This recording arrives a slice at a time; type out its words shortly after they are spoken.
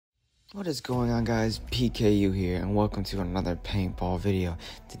What is going on, guys? PKU here, and welcome to another paintball video.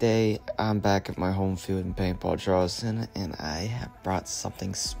 Today, I'm back at my home field in Paintball Charleston, and I have brought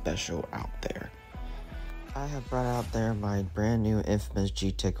something special out there. I have brought out there my brand new infamous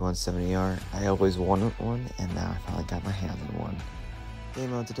Gtek 170r. I always wanted one, and now I finally got my hands on one.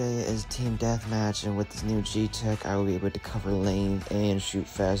 Game mode today is Team Deathmatch, and with this new Gtek, I will be able to cover lanes and shoot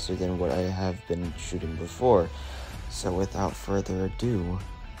faster than what I have been shooting before. So without further ado,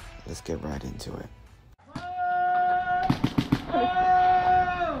 let's get right into it.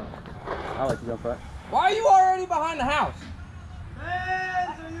 I like to jump right. Why are you already behind the house?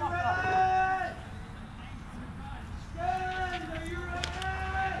 Guys, are you ready? Guys, are you ready?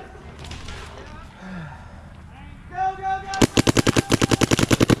 Go, go, go!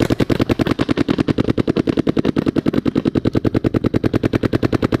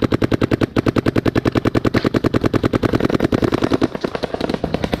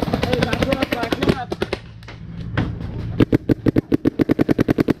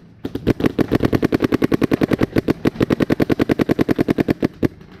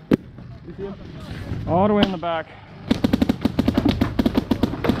 All the way in the back.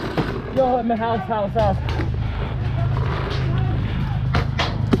 Yo, at my house. Alright,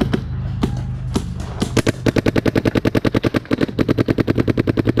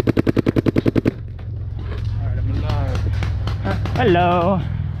 I'm alive. Hello.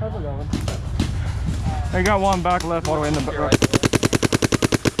 How's it going? I got one back left all the way in the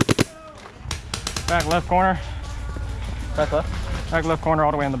back left corner. Back left? Back left corner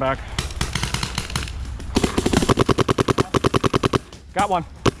all the way in the back. Got one.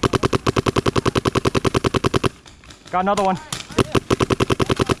 Got another one.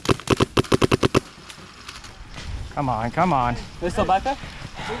 Come on, come on. They still back there?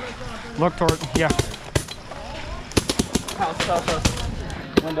 Look toward, yeah. House.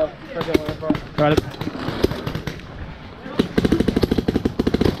 Window. Window front. Got it.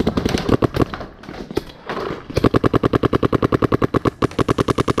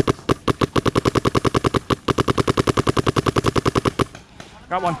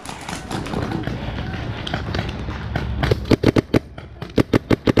 Got one.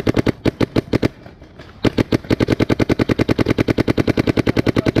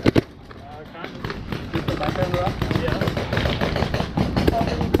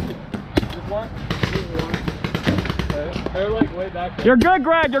 You're good,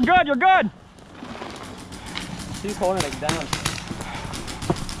 Greg. You're good. You're good. He's holding it down.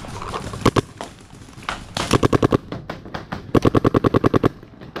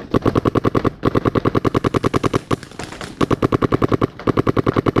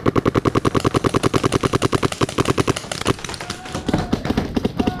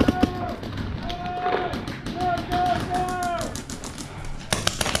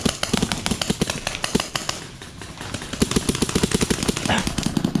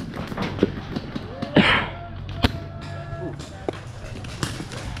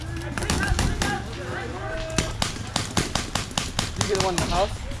 You get the one in the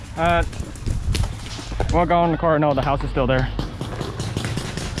house? We'll go in the car. No, the house is still there.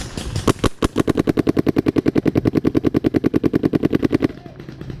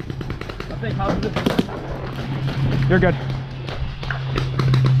 I think house is it? You're good.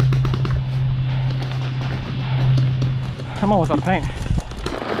 I'm almost out of paint.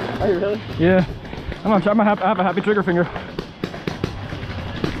 Are you really? Yeah. I'm gonna have a happy trigger finger.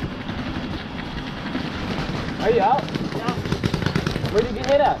 Are you out? Yeah. Where did you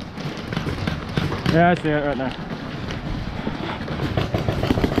hit at? Yeah, I see it right there.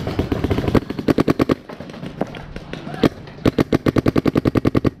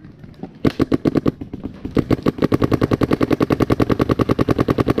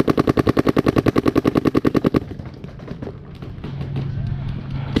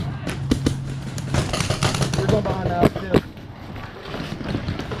 We're going behind the house too.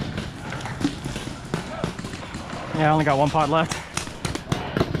 Yeah, I only got one pot left.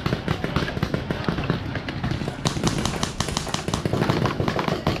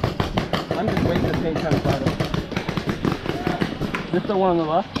 I'm just waiting for the paint kind of side up. This the one on the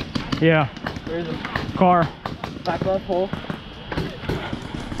left? Yeah. There's a Car. back left hole.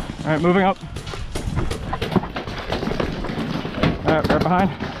 All right, moving up. All right, right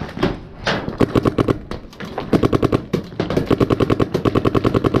behind.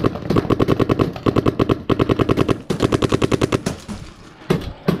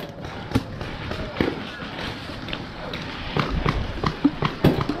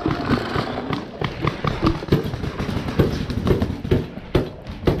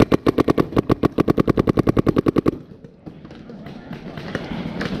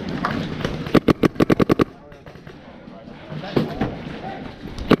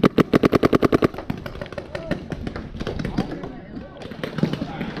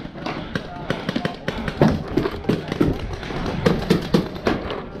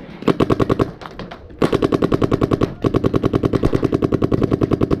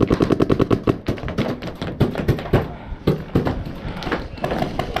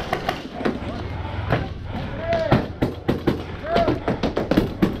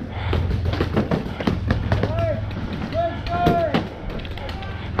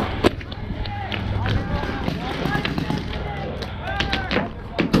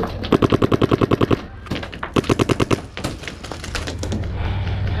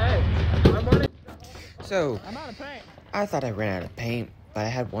 So, I'm out of paint. I thought I ran out of paint, but I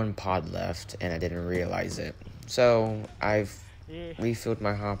had one pod left and I didn't realize it. So, I've refilled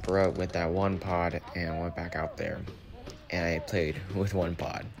my hopper up with that one pod and went back out there. And I played with one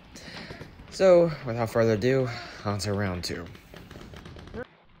pod. So, without further ado, on to round 2.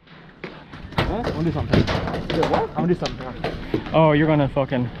 I'm gonna do something. What? I'm gonna do something. Oh, you're gonna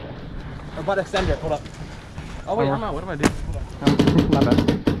fucking. I'm about to extend it. Hold up. Oh wait, I'm out. What am I doing? Not bad.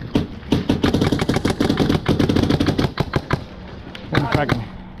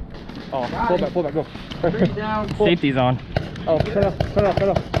 Oh, pull back, go. Breathe down. Safety's on. Oh, cut off.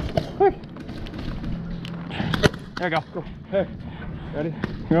 Quick. There we go. Go. Hey. Ready?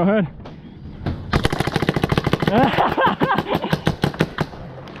 Go ahead.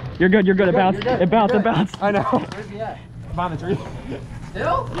 You're good. It bounced. It bounced. I know. Where's he at? Behind the tree.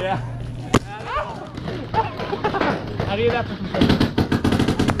 Still? Yeah. How do you do that for some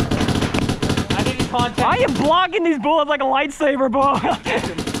I need contact. I am blocking these bullets like a lightsaber, bro.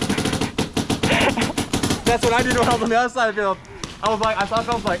 That's what I did when I was on the other side of the field. I was like, I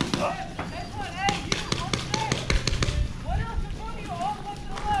was like,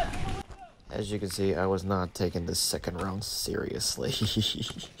 As you can see, I was not taking this second round seriously.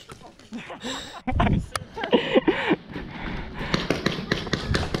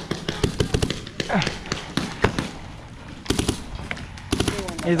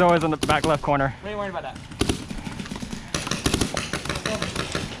 He's always in the back left corner. we ain't worried about that.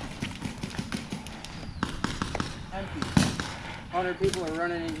 100 people are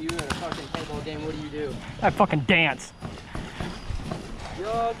running into you at a fucking paintball game. What do? I fucking dance.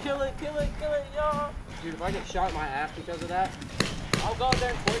 Yo, kill it, yo. Dude, if I get shot in my ass because of that, I'll go out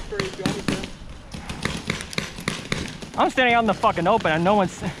there and point for you if you want me to. I'm standing out in the fucking open and no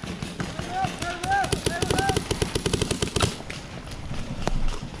one's.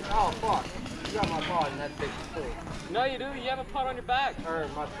 Oh, fuck. You got my pod and that bitch is full. No, you do. You have a pod on your back. Or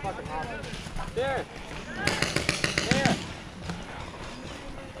my fucking hopper. There.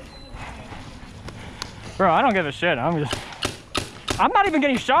 Bro, I don't give a shit. I'm not even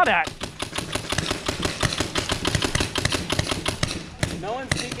getting shot at. No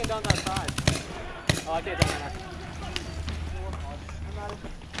one's peeking down that side. Oh, I can't down that.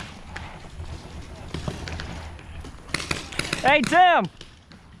 Hey, Tim!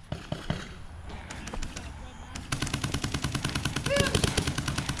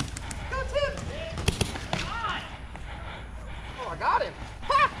 Oh, I got him.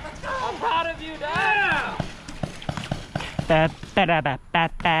 Ha! Let's go. I'm proud of you, Dad.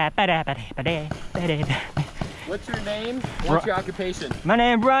 What's your name? What's your occupation? My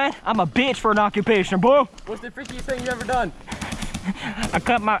name Brian. I'm a bitch for an occupation, bro. What's the freakiest thing you've ever done?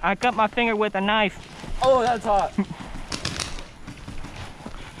 I cut my finger with a knife. Oh, that's hot.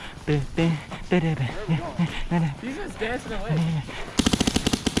 He's just dancing away.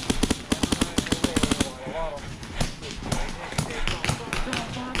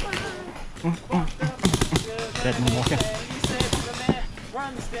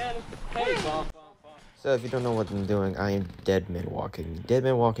 So if you don't know what I'm doing, I am dead man walking. Dead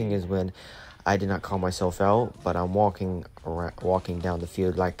man walking is when I did not call myself out, but I'm walking down the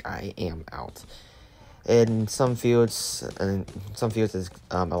field like I am out. In some fields, is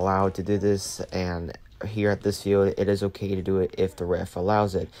allowed to do this, and here at this field, it is okay to do it if the ref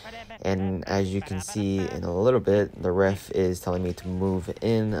allows it. And as you can see in a little bit, the ref is telling me to move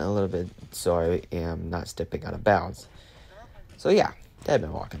in a little bit, so I am not stepping out of bounds. So yeah, dead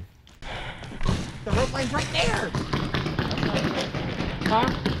man walking. The rope line's right there. Huh?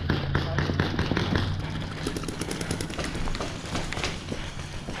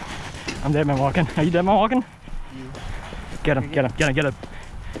 I'm dead man walking. Are you dead man walking? Get him. 1,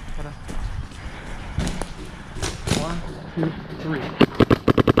 2, 3.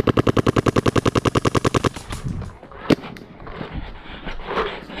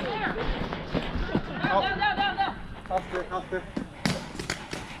 House there.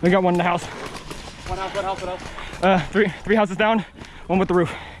 We got one in the house. What house? Three houses down, one with the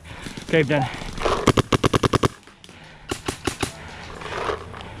roof. Caved in.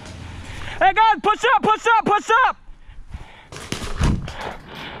 Hey guys, push up!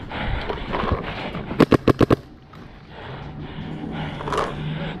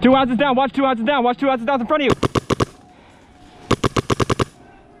 Two houses down, watch two houses down in front of you.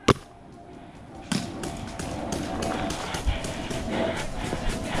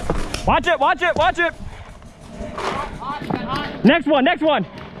 Watch it! Next one!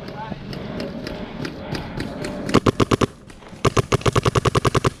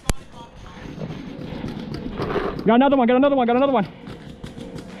 Got another one!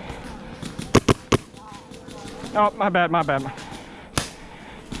 Oh, my bad, my bad.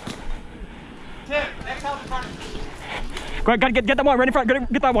 Tim, next house in front of me. Go ahead, gotta get that one right in front.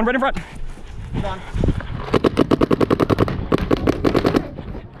 Get that one right in front. Hold on.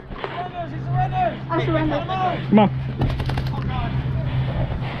 He surrenders! I surrender. Come on. Oh, God.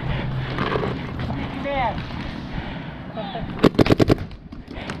 Man.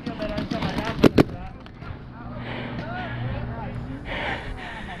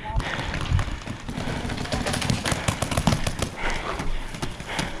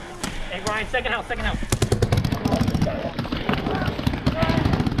 Hey, Ryan, second house, second house.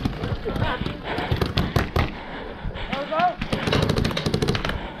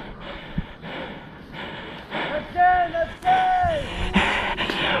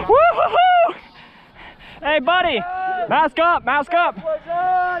 Woo-hoo-hoo! Hey, buddy, mask up, mask up.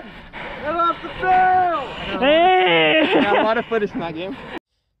 Get off the field! Hey! Got a lot of footage from that game.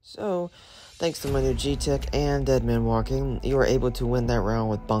 So, thanks to my new Gtek and Deadman walking, you were able to win that round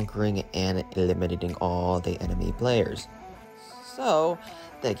with bunkering and eliminating all the enemy players. So,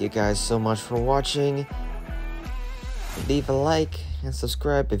 thank you guys so much for watching. Leave a like and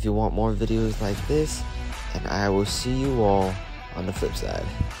subscribe if you want more videos like this, and I will see you all on the flip side.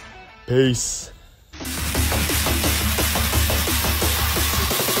 Peace.